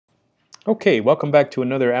Okay, welcome back to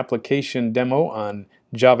another application demo on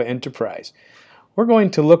Java Enterprise. We're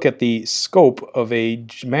going to look at the scope of a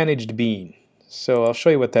managed bean. So I'll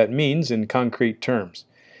show you what that means in concrete terms.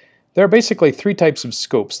 There are basically three types of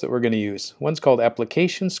scopes that we're going to use. One's called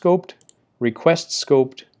application scoped, request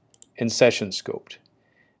scoped, and session scoped.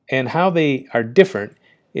 And how they are different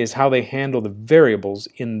is how they handle the variables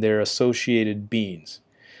in their associated beans.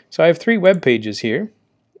 So I have three web pages here,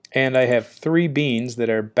 and I have three beans that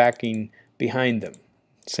are backing behind them,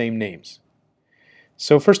 same names.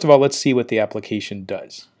 So first of all, let's see what the application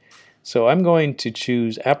does. So I'm going to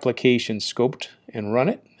choose application scoped and run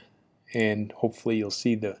it, and hopefully you'll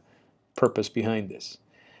see the purpose behind this.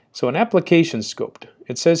 So an application scoped,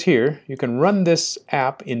 it says here you can run this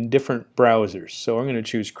app in different browsers. So I'm going to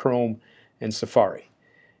choose Chrome and Safari.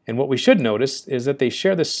 And what we should notice is that they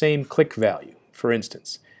share the same click value. For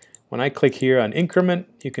instance, when I click here on increment,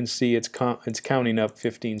 you can see it's counting up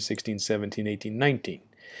 15, 16, 17, 18, 19.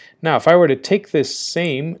 Now, if I were to take this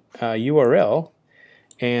same URL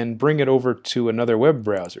and bring it over to another web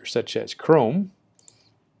browser, such as Chrome,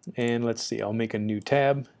 and let's see, I'll make a new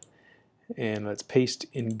tab, and let's paste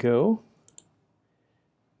in Go.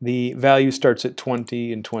 The value starts at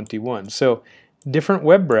 20 and 21. So different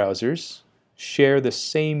web browsers share the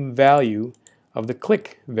same value of the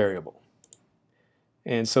click variable.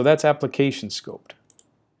 And so that's application scoped.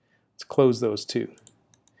 Let's close those two.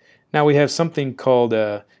 Now we have something called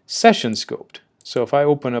session scoped. So if I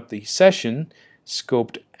open up the session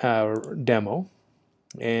scoped demo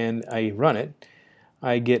and I run it,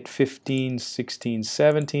 I get 15, 16,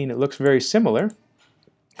 17. It looks very similar.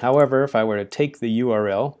 However, if I were to take the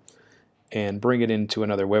URL and bring it into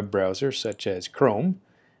another web browser such as Chrome,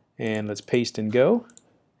 and let's paste and go,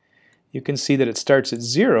 you can see that it starts at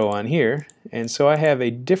 0 on here, and so I have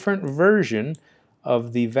a different version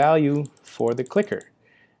of the value for the clicker.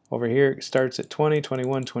 Over here it starts at 20,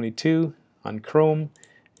 21, 22. On Chrome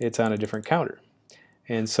it's on a different counter.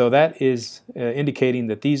 And so that is indicating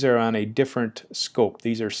that these are on a different scope.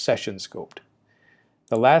 These are session scoped.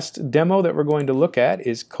 The last demo that we're going to look at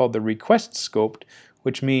is called the request scoped,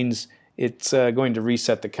 which means it's going to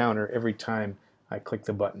reset the counter every time I click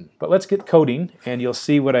the button. But let's get coding and you'll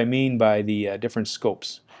see what I mean by the different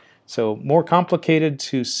scopes. So more complicated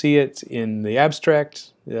to see it in the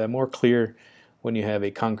abstract, more clear when you have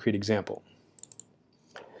a concrete example.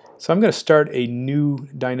 So I'm going to start a new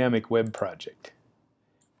dynamic web project.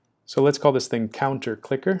 So let's call this thing counter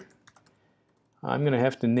clicker. I'm going to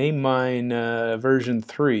have to name mine version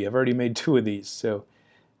 3. I've already made 2 of these, so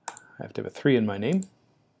I have to have a 3 in my name.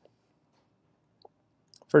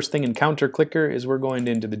 First thing in counter clicker is we're going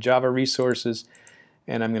into the Java resources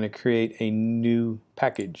and I'm going to create a new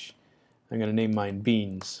package. I'm going to name mine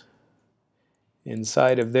beans.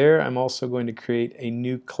 Inside of there I'm also going to create a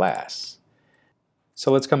new class. So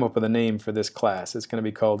let's come up with a name for this class. It's going to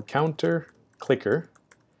be called counter clicker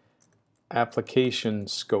application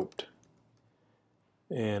scoped.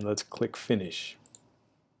 And let's click finish.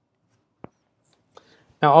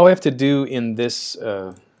 Now all we have to do in this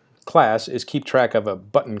class is keep track of a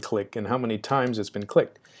button click and how many times it's been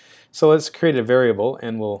clicked. So let's create a variable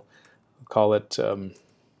and we'll call it an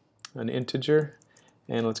integer,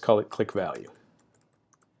 and let's call it click value.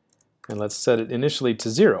 And let's set it initially to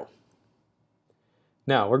 0.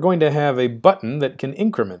 Now we're going to have a button that can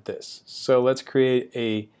increment this. So let's create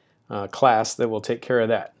a class that will take care of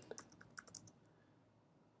that.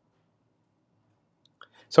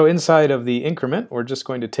 So inside of the increment, we're just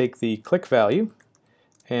going to take the click value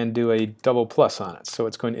and do a double plus on it. So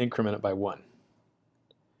it's going to increment it by 1.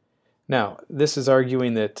 Now, this is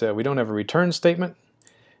arguing that we don't have a return statement.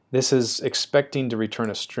 This is expecting to return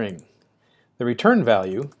a string. The return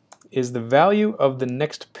value is the value of the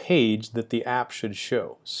next page that the app should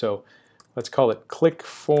show. So let's call it click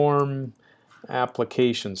form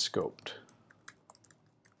application scoped.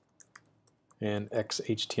 And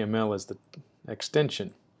XHTML is the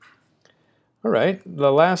extension. All right,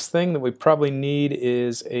 the last thing that we probably need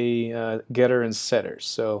is a getter and setter.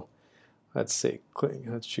 So let's see,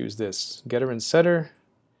 let's choose this, getter and setter,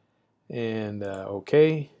 and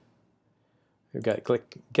OK. We've got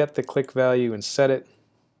get the click value and set it.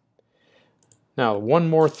 Now one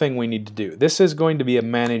more thing we need to do. This is going to be a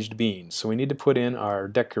managed bean, so we need to put in our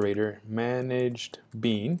decorator managed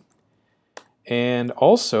bean, and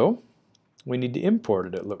also we need to import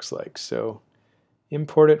it, it looks like. So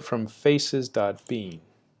import it from faces.bean.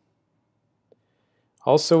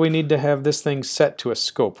 Also we need to have this thing set to a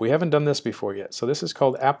scope. We haven't done this before yet, so this is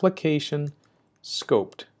called application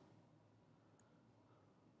scoped.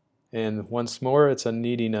 And once more it's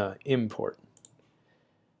needing an import.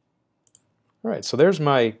 All right, so there's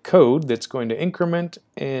my code that's going to increment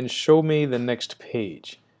and show me the next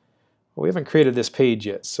page. Well, we haven't created this page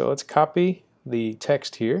yet, so let's copy the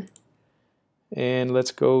text here and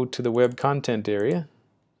let's go to the web content area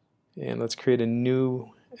and let's create a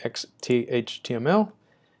new HTML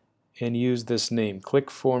and use this name,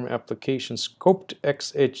 click form application scoped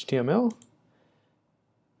XHTML.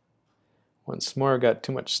 Once more, I've got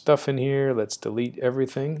too much stuff in here. Let's delete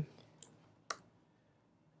everything.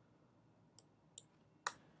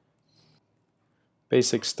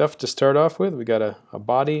 Basic stuff to start off with. We got a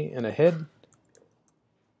body and a head.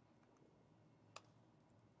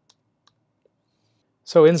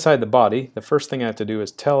 So inside the body, the first thing I have to do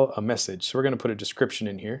is tell a message. So we're going to put a description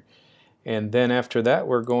in here. And then after that,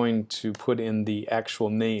 we're going to put in the actual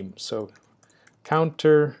name. So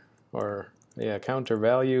counter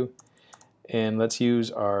value. And let's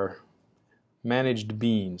use our managed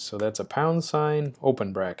bean. So that's a £,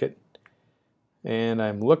 open bracket. And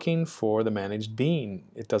I'm looking for the managed bean.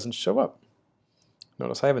 It doesn't show up.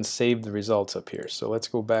 Notice I haven't saved the results up here. So let's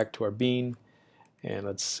go back to our bean and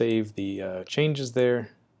let's save the changes there.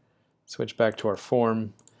 Switch back to our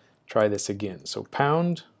form. Try this again. So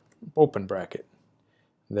pound, open bracket.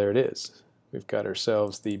 There it is. We've got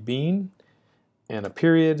ourselves the bean and a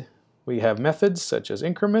period. We have methods such as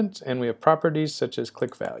increment, and we have properties such as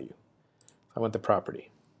click value. I want the property.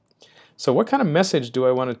 So what kind of message do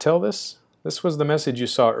I want to tell this? This was the message you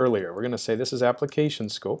saw earlier. We're going to say this is application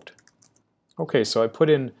scoped. Okay, so I put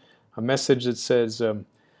in a message that says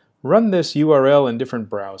run this URL in different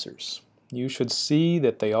browsers. You should see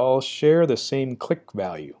that they all share the same click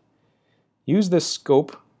value. Use this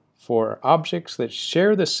scope for objects that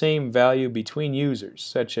share the same value between users,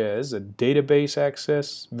 such as a database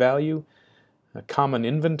access value, a common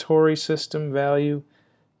inventory system value,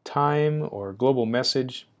 time or global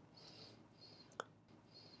message.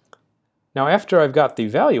 Now after I've got the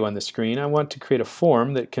value on the screen, I want to create a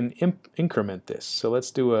form that can increment this. So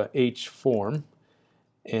let's do a H form,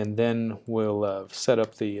 and then we'll set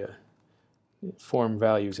up the form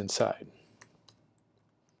values inside.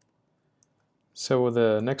 So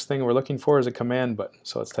the next thing we're looking for is a command button.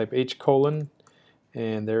 So let's type H:,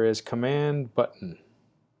 and there is command button.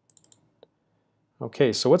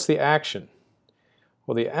 Okay, so what's the action?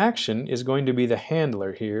 Well, the action is going to be the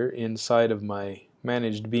handler here inside of my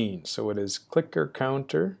managed bean. So it is clicker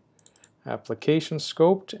counter, application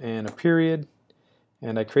scoped, and a period,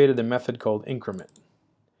 and I created a method called increment.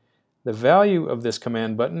 The value of this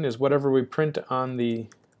command button is whatever we print on the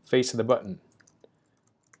face of the button.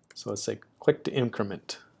 So let's say click to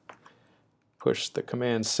increment. Push the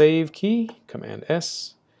command save key, command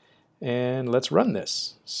S, and let's run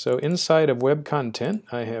this. So inside of web content,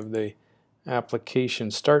 I have the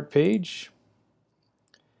application start page.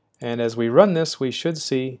 And as we run this, we should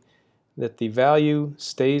see that the value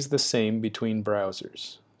stays the same between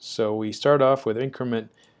browsers. So we start off with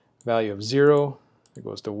increment value of 0. It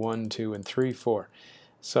goes to 1, 2, and 3, 4.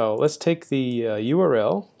 So let's take the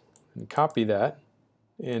URL and copy that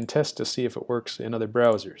and test to see if it works in other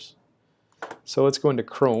browsers. So let's go into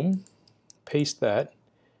Chrome, paste that,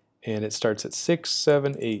 and it starts at 6,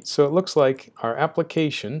 7, 8. So it looks like our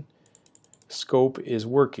application scope is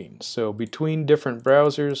working. So between different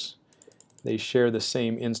browsers, they share the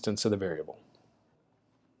same instance of the variable.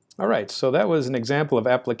 Alright, so that was an example of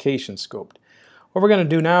application scoped. What we're going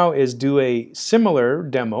to do now is do a similar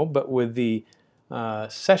demo, but with the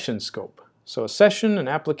session scope. So a session and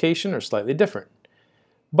application are slightly different.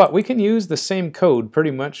 But we can use the same code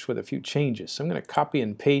pretty much with a few changes. So I'm going to copy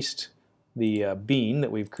and paste the bean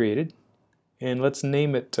that we've created, and let's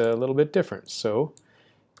name it a little bit different. So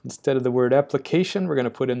instead of the word application, we're going to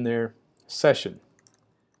put in there session.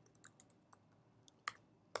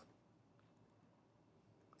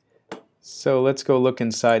 So let's go look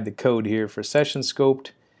inside the code here for session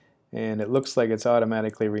scoped, and it looks like it's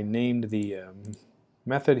automatically renamed the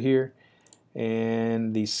method here,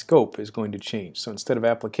 and the scope is going to change. So instead of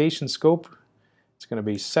application scope, it's going to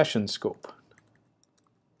be session scope.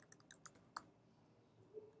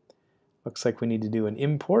 Looks like we need to do an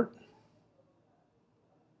import.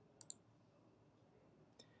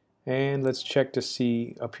 And let's check to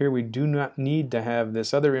see up here we do not need to have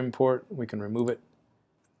this other import. We can remove it.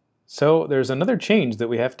 So there's another change that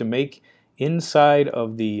we have to make inside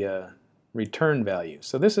of the return value.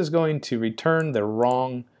 So this is going to return the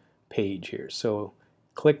wrong page here. So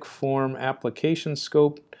click form application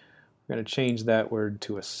scope. We're going to change that word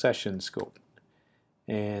to a session scope.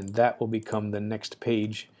 And that will become the next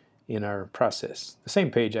page in our process. The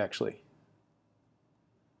same page actually.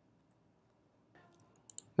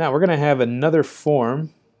 Now we're going to have another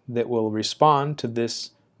form that will respond to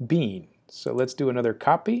this bean. So let's do another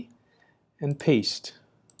copy and paste.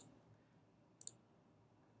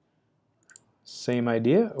 Same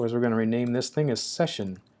idea, as we're going to rename this thing as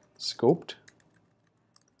session scoped.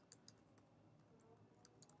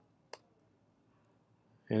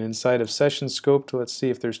 And inside of session scoped, let's see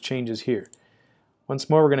if there's changes here. Once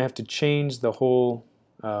more, we're going to have to change the whole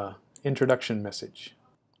introduction message.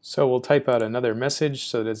 So we'll type out another message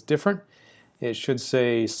so that it's different. It should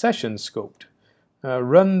say session scoped.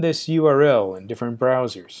 Run this URL in different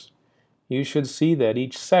browsers. You should see that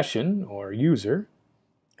each session, or user,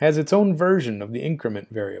 has its own version of the increment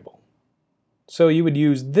variable. So you would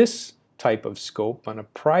use this type of scope on a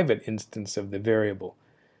private instance of the variable,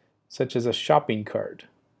 such as a shopping cart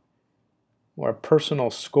or a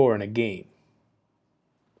personal score in a game.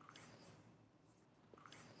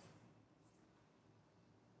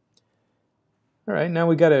 All right, now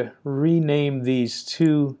we got to rename these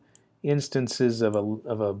two instances of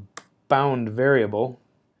a bound variable.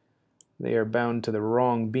 They are bound to the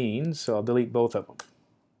wrong bean, so I'll delete both of them.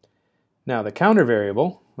 Now the counter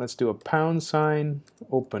variable, let's do a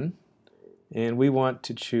 # open, and we want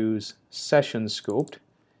to choose session scoped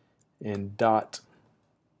and dot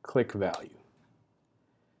click value.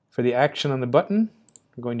 For the action on the button,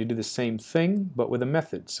 we're going to do the same thing but with a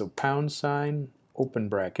method. So # open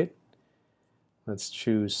bracket. Let's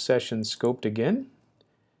choose session scoped again.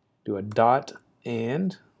 Do a dot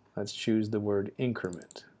and let's choose the word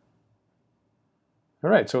increment. All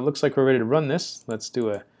right, so it looks like we're ready to run this. Let's do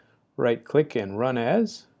a right click and run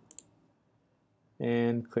as,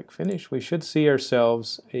 and click finish. We should see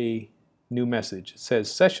ourselves a new message. It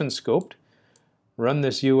says session scoped, run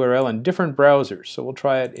this URL in different browsers. So we'll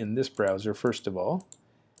try it in this browser first of all,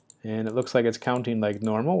 and it looks like it's counting like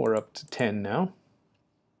normal. We're up to 10 now.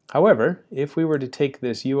 However, if we were to take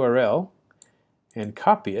this URL and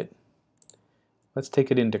copy it, let's take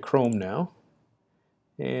it into Chrome now,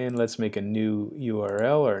 and let's make a new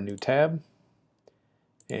URL or a new tab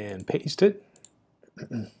and paste it.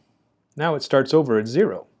 Now it starts over at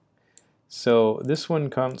 0. So this one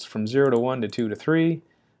comes from 0 to 1 to 2 to 3.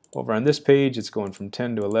 Over on this page it's going from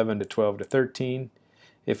 10 to 11 to 12 to 13.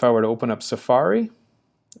 If I were to open up Safari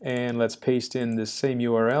and let's paste in this same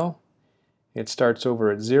URL, it starts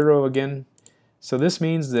over at 0 again. So this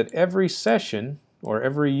means that every session or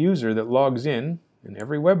every user that logs in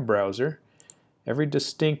every web browser, every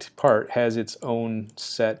distinct part has its own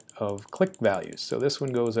set of click values. So this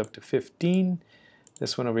one goes up to 15.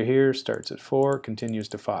 This one over here starts at 4, continues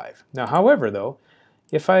to 5. Now, however, though,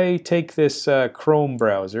 if I take this Chrome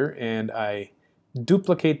browser and I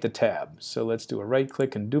duplicate the tab, so let's do a right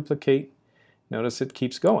click and duplicate, notice it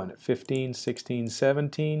keeps going at 15, 16,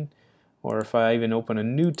 17, or if I even open a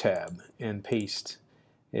new tab and paste,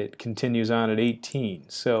 it continues on at 18.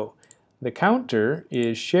 So the counter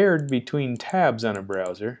is shared between tabs on a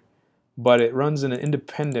browser, but it runs an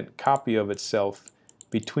independent copy of itself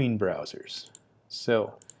between browsers.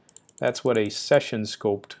 So that's what a session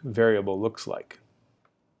scoped variable looks like.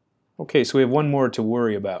 Okay, so we have one more to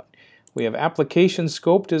worry about. We have application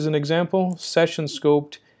scoped as an example, session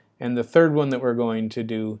scoped, and the third one that we're going to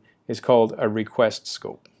do is called a request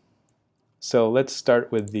scope. So let's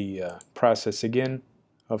start with the process again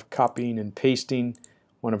of copying and pasting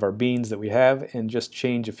one of our beans that we have and just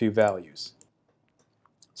change a few values.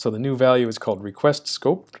 So the new value is called request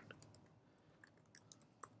scope.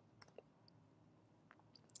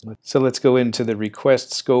 So let's go into the request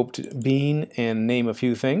scoped bean and name a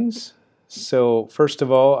few things. So first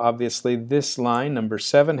of all, obviously this line, number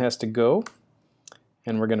 7, has to go,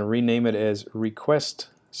 and we're going to rename it as request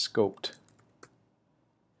scoped.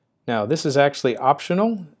 Now this is actually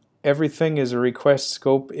optional. Everything is a request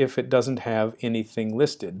scope if it doesn't have anything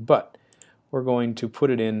listed, but we're going to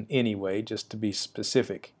put it in anyway just to be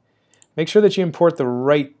specific. Make sure that you import the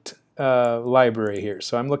right library here.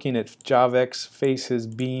 So I'm looking at javaee faces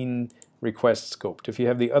bean request scoped. If you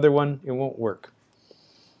have the other one, it won't work.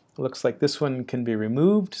 It looks like this one can be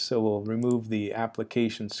removed, so we'll remove the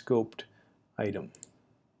application scoped item.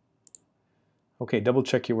 Okay, double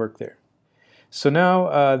check your work there. So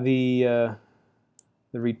now the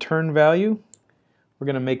return value, we're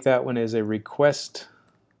going to make that one as a request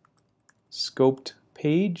scoped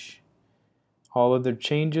page. All other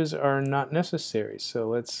changes are not necessary. So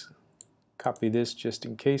let's copy this just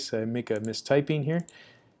in case I make a mistyping here.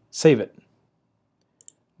 Save it.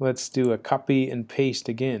 Let's do a copy and paste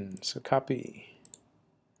again. So copy,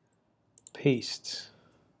 paste.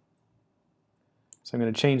 So I'm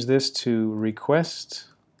going to change this to request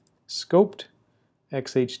scoped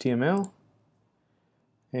XHTML.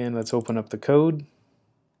 And let's open up the code,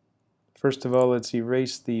 First of all, let's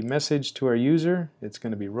erase the message to our user. It's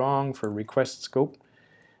going to be wrong for request scope.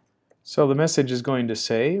 So the message is going to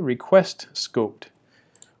say request scoped.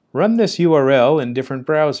 Run this URL in different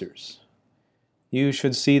browsers. You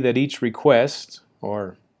should see that each request,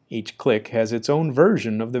 or each click, has its own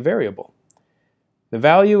version of the variable. The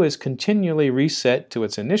value is continually reset to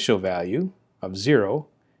its initial value of 0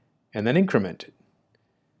 and then incremented.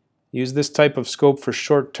 Use this type of scope for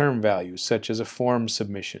short-term values, such as a form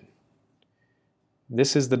submission.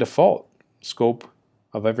 This is the default scope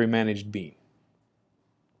of every managed bean.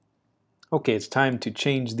 Okay, it's time to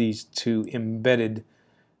change these to embedded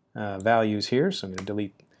values here. So I'm going to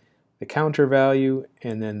delete the counter value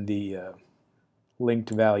and then the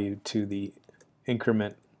linked value to the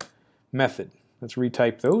increment method. Let's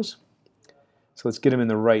retype those. So let's get them in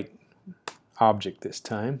the right object this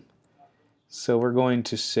time. So we're going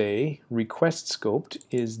to say request scoped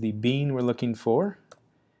is the bean we're looking for,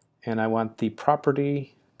 and I want the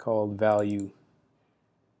property called value.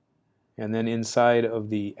 And then inside of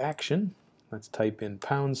the action, let's type in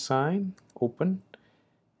 # open,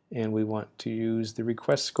 and we want to use the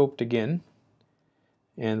request scoped again,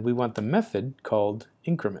 and we want the method called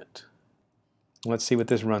increment. Let's see what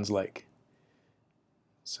this runs like.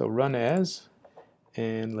 So run as,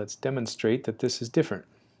 and let's demonstrate that this is different.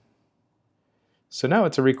 So now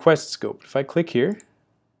it's a request scope. If I click here,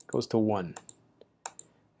 it goes to 1.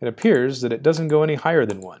 It appears that it doesn't go any higher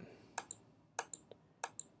than 1.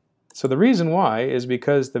 So the reason why is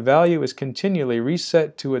because the value is continually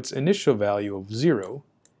reset to its initial value of 0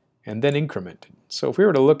 and then incremented. So if we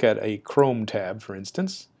were to look at a Chrome tab, for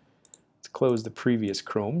instance, let's close the previous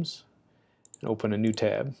Chromes and open a new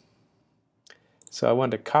tab. So I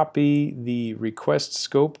want to copy the request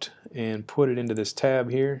scoped and put it into this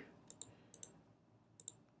tab here.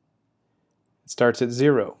 It starts at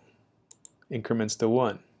 0, increments to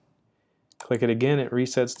 1. Click it again, it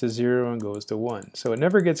resets to 0 and goes to 1. So it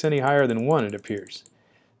never gets any higher than 1, it appears.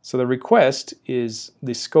 So the request is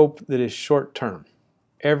the scope that is short term.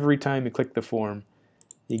 Every time you click the form,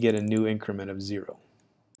 you get a new increment of 0.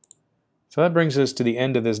 So that brings us to the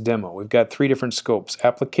end of this demo. We've got 3 different scopes: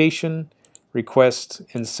 application, request,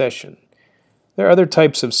 and session. There are other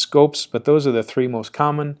types of scopes, but those are the 3 most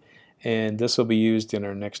common, and this will be used in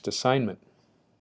our next assignment.